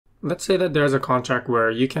Let's say that there's a contract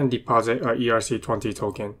where you can deposit a ERC20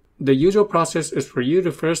 token. The usual process is for you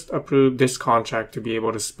to first approve this contract to be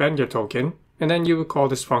able to spend your token, and then you would call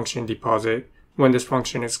this function deposit. When this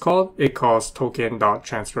function is called, it calls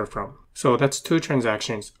token.transferFrom. So that's two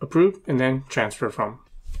transactions, approve and then transfer from.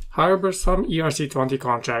 However, some ERC20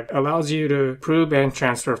 contract allows you to approve and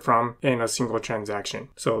transfer from in a single transaction.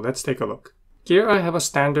 So let's take a look. Here I have a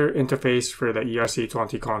standard interface for the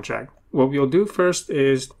ERC20 contract. What we'll do first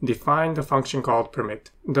is define the function called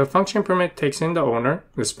permit. The function permit takes in the owner,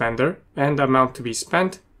 the spender, and the amount to be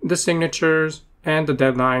spent, the signatures, and the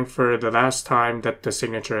deadline for the last time that the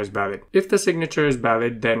signature is valid. If the signature is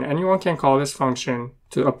valid, then anyone can call this function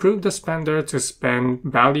to approve the spender to spend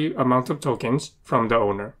value amount of tokens from the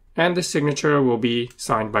owner. And the signature will be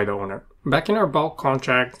signed by the owner. Back in our bulk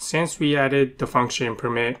contract, since we added the function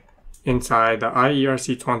permit inside the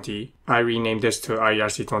IERC20, I renamed this to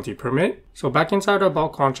IERC20 permit. So back inside our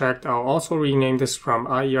bulk contract, I'll also rename this from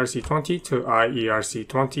IERC20 to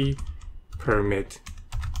IERC20 permit.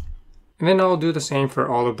 And then I'll do the same for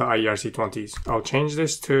all of the IERC20s. I'll change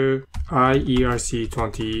this to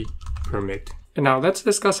IERC20 permit. And now let's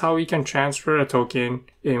discuss how we can transfer a token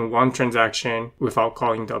in one transaction without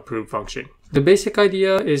calling the approve function. The basic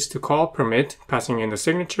idea is to call permit, passing in the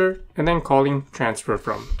signature, and then calling transfer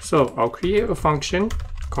from. So I'll create a function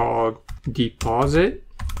called deposit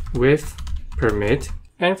with permit.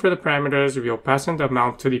 And for the parameters, we'll pass in the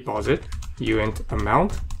amount to deposit, uint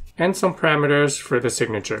amount, and some parameters for the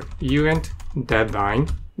signature, uint deadline.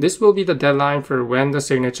 This will be the deadline for when the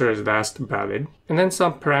signature is last valid, and then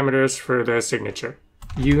some parameters for the signature,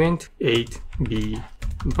 uint 8b,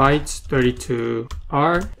 bytes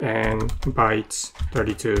 32r, and bytes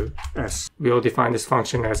 32s. We'll define this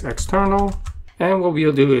function as external, and what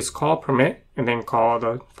we'll do is call permit and then call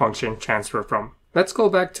the function transfer from. Let's go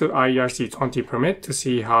back to IERC20 permit to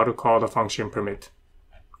see how to call the function permit.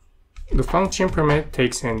 The function permit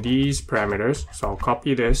takes in these parameters, so I'll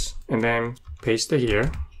copy this and then paste it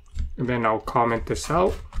here, and then I'll comment this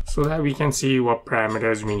out so that we can see what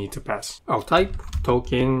parameters we need to pass. I'll type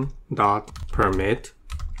token.permit.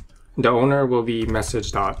 The owner will be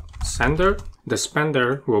message.sender. The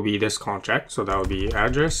spender will be this contract, so that will be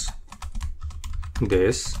address.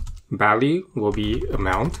 This value will be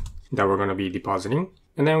amount that we're going to be depositing,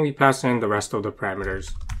 and then we pass in the rest of the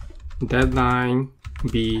parameters. Deadline,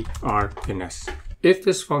 BRNS. If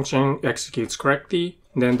this function executes correctly,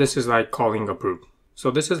 then this is like calling approve. So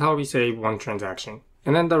this is how we say one transaction.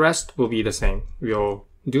 And then the rest will be the same. We'll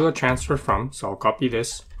do a transfer from, so I'll copy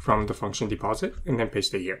this from the function deposit and then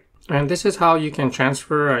paste it here. And this is how you can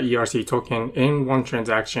transfer a ERC token in one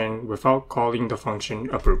transaction without calling the function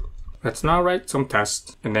approve. Let's now write some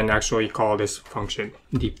tests and then actually call this function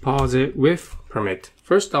deposit with permit.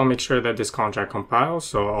 First, I'll make sure that this contract compiles.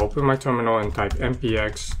 So I'll open my terminal and type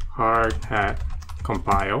npx hard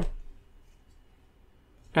compile.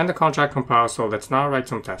 And the contract compiles, so let's now write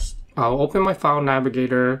some tests. I'll open my file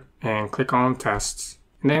navigator and click on tests.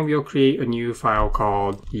 And then we'll create a new file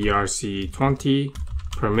called ERC20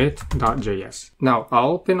 permit.js. Now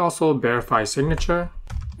I'll open also verify signature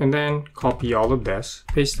and then copy all of this,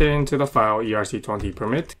 paste it into the file ERC20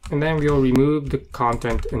 permit, and then we'll remove the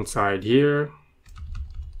content inside here.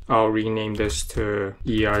 I'll rename this to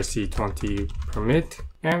ERC20 permit,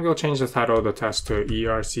 and we'll change the title of the test to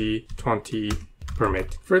ERC20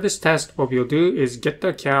 permit. For this test, what we'll do is get the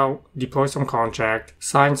account, deploy some contract,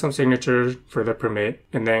 sign some signatures for the permit,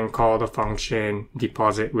 and then call the function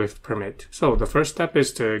deposit with permit. So the first step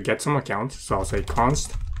is to get some accounts. So I'll say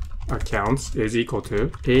const accounts is equal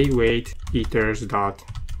to await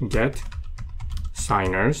ethers.get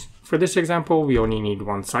signers. For this example, we only need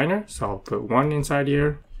one signer, so I'll put one inside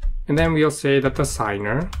here. And then we'll say that the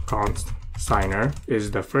signer, const signer,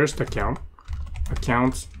 is the first account,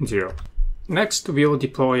 accounts 0. Next, we'll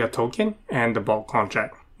deploy a token and the bulk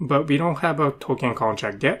contract. But we don't have a token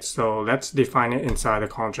contract yet, so let's define it inside the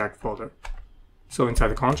contract folder. So inside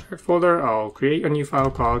the contract folder, I'll create a new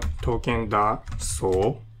file called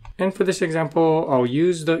token.sol. And for this example, I'll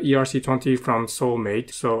use the ERC20 from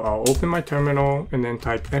Soulmate. So I'll open my terminal and then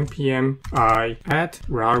type npm I at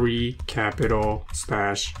rari capital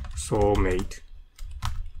 /soulmate.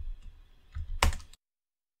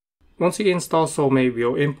 Once we install Soulmate,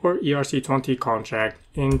 we'll import ERC20 contract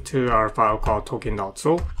into our file called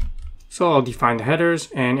token.sol. So I'll define the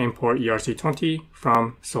headers and import ERC20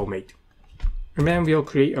 from Soulmate. And then we'll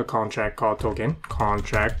create a contract called token,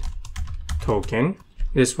 contract token.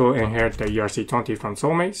 This will inherit the ERC20 from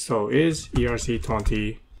Soulmate, so is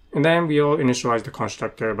ERC20. And then we'll initialize the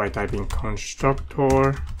constructor by typing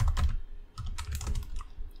constructor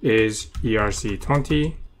is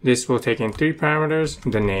ERC20. This will take in 3 parameters.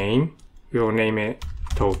 The name, we will name it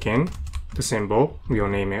token. The symbol, we will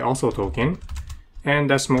name it also token. And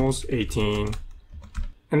decimals 18.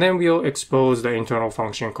 And then we'll expose the internal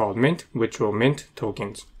function called mint, which will mint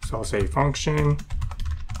tokens. So I'll say function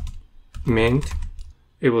mint.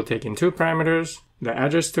 It will take in 2 parameters, the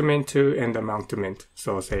address to mint to and the amount to mint.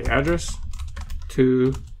 So I'll say address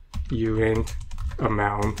to uint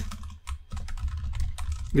amount.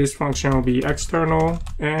 This function will be external,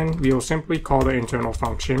 and we will simply call the internal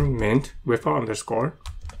function mint with an underscore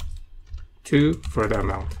to for the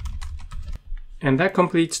amount. And that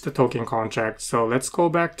completes the token contract. So let's go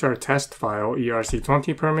back to our test file,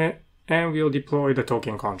 ERC20 permit, and we'll deploy the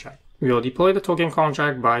token contract. We'll deploy the token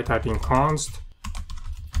contract by typing const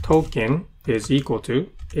token is equal to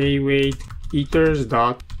await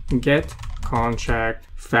Ethers.get contract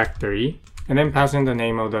factory, and then passing the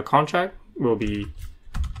name of the contract will be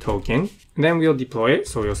token. And then we'll deploy it.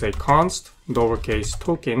 So we'll say const lowercase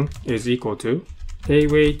token is equal to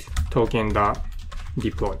await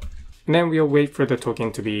token.deploy. And then we'll wait for the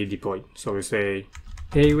token to be deployed. So we'll say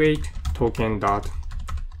await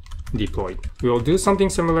token.deploy. We'll do something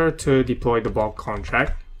similar to deploy the bulk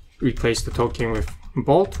contract. Replace the token with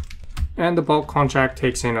bolt, and the bulk contract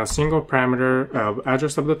takes in a single parameter of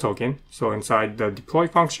address of the token. So inside the deploy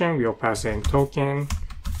function, we'll pass in token.address.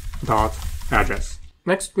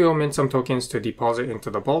 Next, we'll mint some tokens to deposit into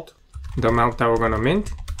the vault. The amount that we're going to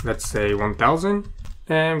mint, let's say 1000,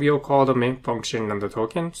 and we'll call the mint function on the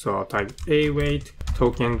token. So I'll type await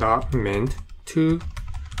token.mint to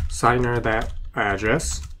signer that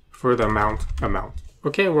address for the amount.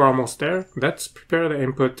 Okay, we're almost there. Let's prepare the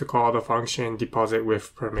input to call the function deposit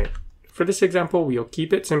with permit. For this example, we'll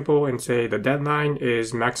keep it simple and say the deadline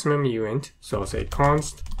is maximum uint. So I'll say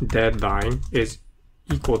const deadline is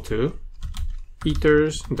equal to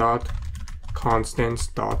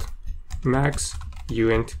ethers.constants.max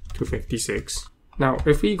uint to 56. Now,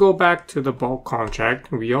 if we go back to the bulk contract,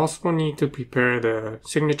 we also need to prepare the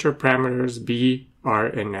signature parameters B, R,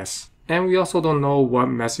 and S. And we also don't know what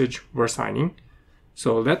message we're signing.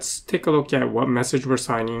 So let's take a look at what message we're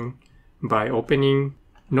signing by opening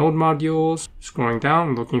Node modules, scrolling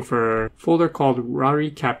down, looking for a folder called Rari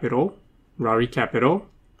Capital,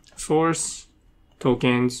 source,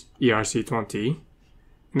 tokens, ERC20.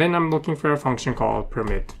 And then I'm looking for a function called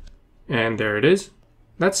permit. And there it is.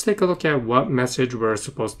 Let's take a look at what message we're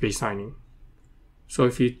supposed to be signing. So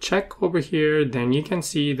if you check over here, then you can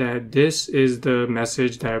see that this is the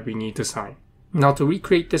message that we need to sign. Now to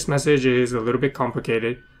recreate this message is a little bit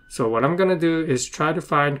complicated. So what I'm going to do is try to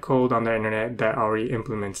find code on the internet that already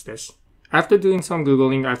implements this. After doing some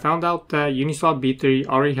Googling, I found out that Uniswap B3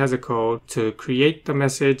 already has a code to create the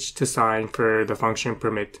message to sign for the function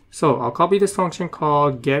permit. So I'll copy this function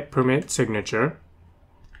called getPermitSignature.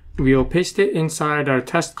 We'll paste it inside our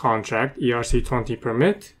test contract, ERC20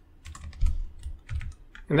 permit.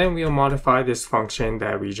 And then we'll modify this function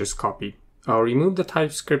that we just copied. I'll remove the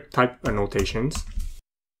TypeScript type annotations.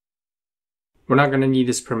 We're not going to need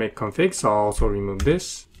this permit config, so I'll also remove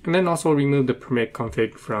this. And then also remove the permit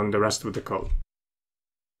config from the rest of the code.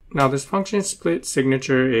 Now this function split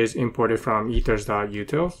signature is imported from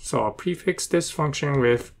ethers.utils, so I'll prefix this function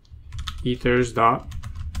with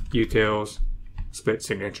ethers.utils split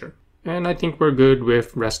signature. And I think we're good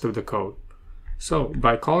with rest of the code. So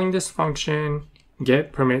by calling this function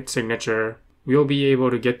getPermitSignature, we'll be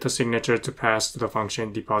able to get the signature to pass to the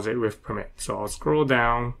function deposit with permit. So I'll scroll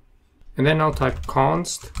down, and then I'll type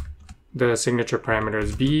const the signature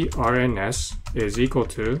parameters B, R, and S is equal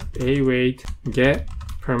to await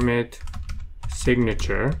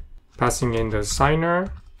getPermitSignature, passing in the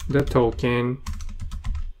signer, the token,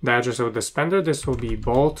 the address of the spender. This will be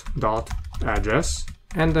bolt.address,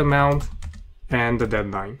 and the amount, and the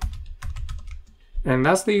deadline. And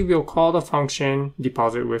lastly, we'll call the function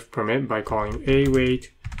deposit with permit by calling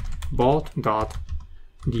await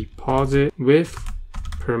bolt.deposit with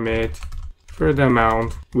permit for the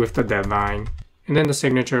amount with the deadline, and then the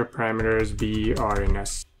signature parameters B, R, and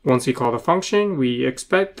S. Once we call the function, we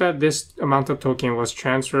expect that this amount of token was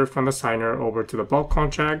transferred from the signer over to the bulk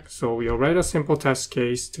contract. So we'll write a simple test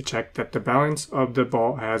case to check that the balance of the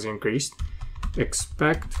vault has increased.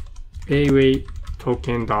 Expect await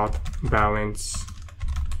token.balance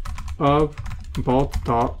of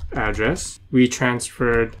vault.address. We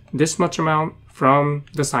transferred this much amount from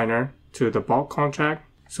the signer to the bulk contract.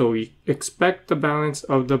 So we expect the balance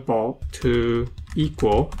of the vault to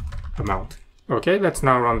equal amount. Okay, let's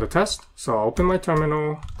now run the test. So I'll open my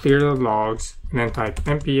terminal, clear the logs, and then type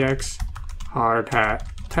npx hardhat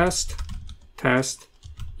test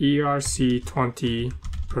ERC20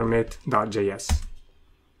 permit.js.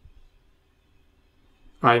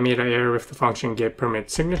 I made an error with the function get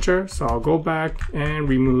permit signature, so I'll go back and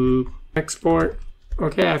remove export.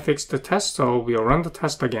 Okay, I fixed the test, so we'll run the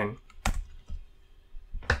test again.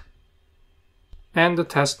 And the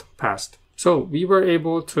test passed. So we were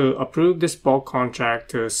able to approve this bulk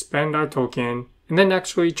contract to spend our token and then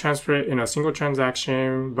actually transfer it in a single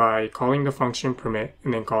transaction by calling the function permit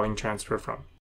and then calling transferFrom.